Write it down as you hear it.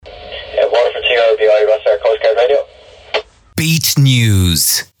Irish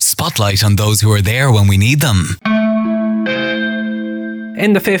News. Spotlight on those who are there when we need them.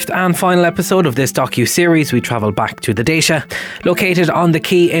 In the fifth and final episode of this docu-series, we travel back to the Daisha. Located on the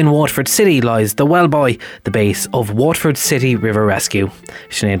quay in Waterford City lies the Wellboy, the base of Waterford City River Rescue.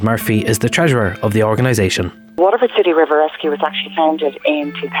 Sinead Murphy is the treasurer of the organisation. Waterford City River Rescue was actually founded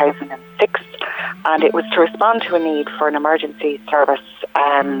in 2006, and it was to respond to a need for an emergency service,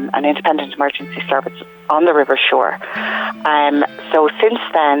 an independent emergency service on the river shore. So since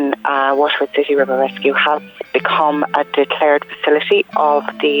then, Waterford City River Rescue has become a declared facility of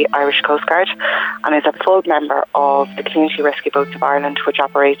the Irish Coast Guard and is a full member of the Community Rescue Boats of Ireland, which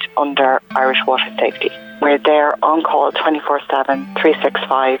operate under Irish Water Safety. We're there on call 24/7,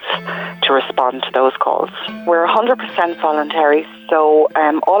 365 to respond to those calls. We're 100% voluntary, so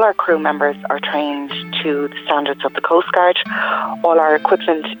all our crew members are trained to the standards of the Coast Guard. All our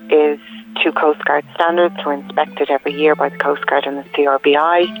equipment is to Coast Guard standards. We're inspected every year by the Coast Guard and the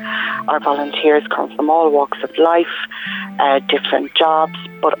CRBI. Our volunteers come from all walks of life, different jobs,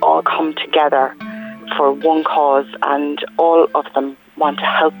 but all come together for one cause, and all of them want to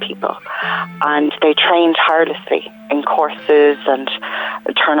help people, and they train tirelessly in courses and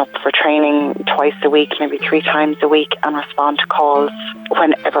turn up for training twice a week, maybe 3 times a week, and respond to calls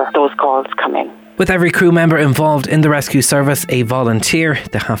whenever those calls come in. With every crew member involved in the rescue service a volunteer,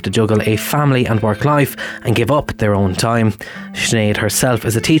 they have to juggle a family and work life and give up their own time. Sinead herself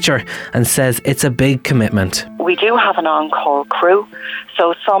is a teacher and says it's a big commitment. We do have an on-call crew,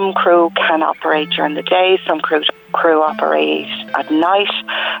 so some crew can operate during the day, some crew operate at night,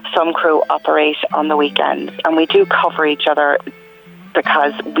 some crew operate on the weekends, and we do cover each other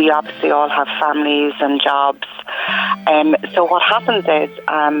because we obviously all have families and jobs. So what happens is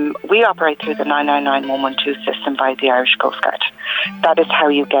we operate through the 999 112 system by the Irish Coast Guard. That is how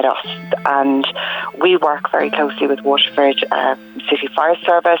you get us, and we work very closely with Waterford City Fire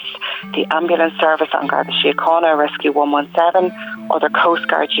Service, the ambulance service on Garda Síochána, Rescue 117, other Coast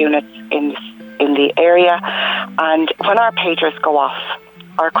Guard units in the area, and when our pagers go off,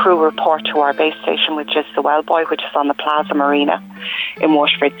 our crew report to our base station, which is the Wellboy, which is on the Plaza Marina in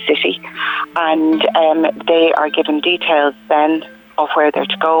Waterford City, and they are given details then of where they're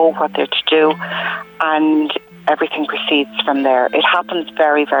to go, what they're to do, and everything proceeds from there. It happens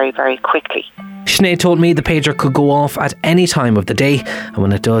very, very, very quickly. Sinead told me the pager could go off at any time of the day, and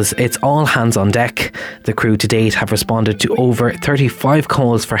when it does, it's all hands on deck. The crew to date have responded to over 35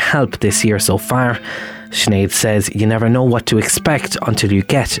 calls for help this year so far. Sinead says you never know what to expect until you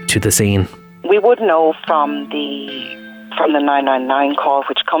get to the scene. We would know from the 999 call,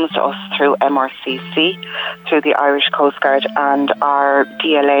 which comes to us through MRCC, through the Irish Coast Guard, and our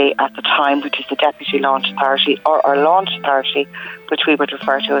DLA at the time, which is the Deputy Launch Authority, or our Launch Authority, which we would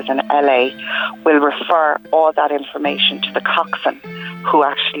refer to as an LA, will refer all that information to the coxswain who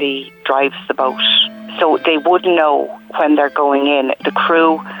actually drives the boat. So they would know when they're going in. The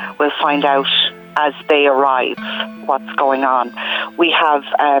crew will find out as they arrive what's going on. We have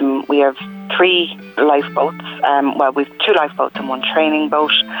 3 lifeboats. We've 2 lifeboats and 1 training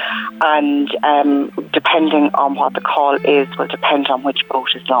boat, and depending on what the call is will depend on which boat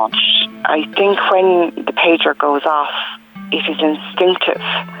is launched. I think when the pager goes off, it is instinctive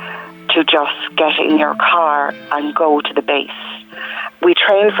to just get in your car and go to the base. We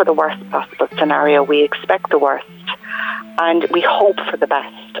train for the worst possible scenario. We expect the worst, and we hope for the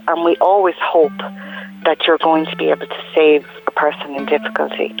best, and we always hope that you're going to be able to save a person in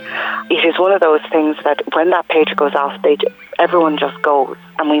difficulty. It is one of those things that when that pager goes off, everyone just goes,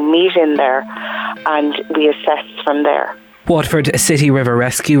 and we meet in there and we assess from there. Waterford City River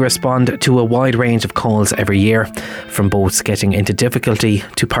Rescue respond to a wide range of calls every year, from boats getting into difficulty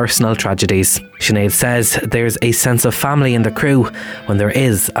to personal tragedies. Sinead says there's a sense of family in the crew when there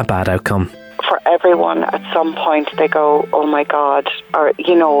is a bad outcome. For everyone, at some point they go, oh my God, or,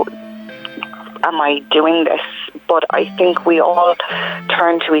 am I doing this? But I think we all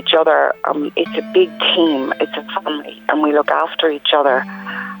turn to each other. It's a big team, it's a family, and we look after each other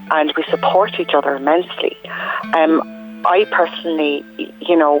and we support each other immensely. I personally,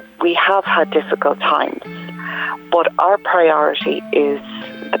 we have had difficult times, but our priority is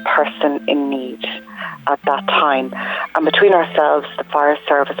the person in need at that time. And between ourselves, the Fire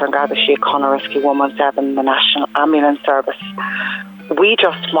Service and Garda Síochána, Rescue 117, the National Ambulance Service, we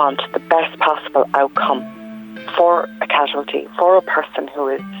just want the best possible outcome for a casualty, for a person who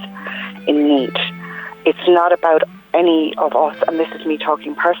is in need. It's not about any of us, and this is me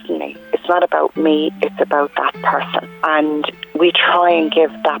talking personally, it's not about me, it's about that person. And we try and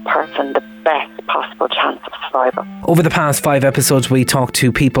give that person the best possible chance of survival. Over the past 5 episodes, we talked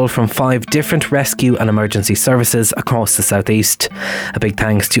to people from 5 different rescue and emergency services across the South East. A big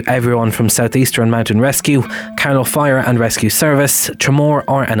thanks to everyone from South Eastern Mountain Rescue, Carlow Fire and Rescue Service, Tramore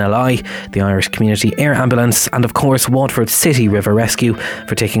RNLI, the Irish Community Air Ambulance, and of course Waterford City River Rescue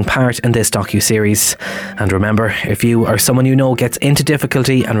for taking part in this docu-series. And remember, if you or someone you know gets into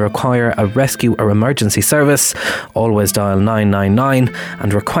difficulty and require a rescue or emergency service, always dial 999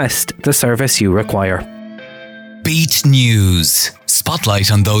 and request the service you require. Beat News.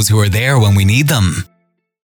 Spotlight on those who are there when we need them.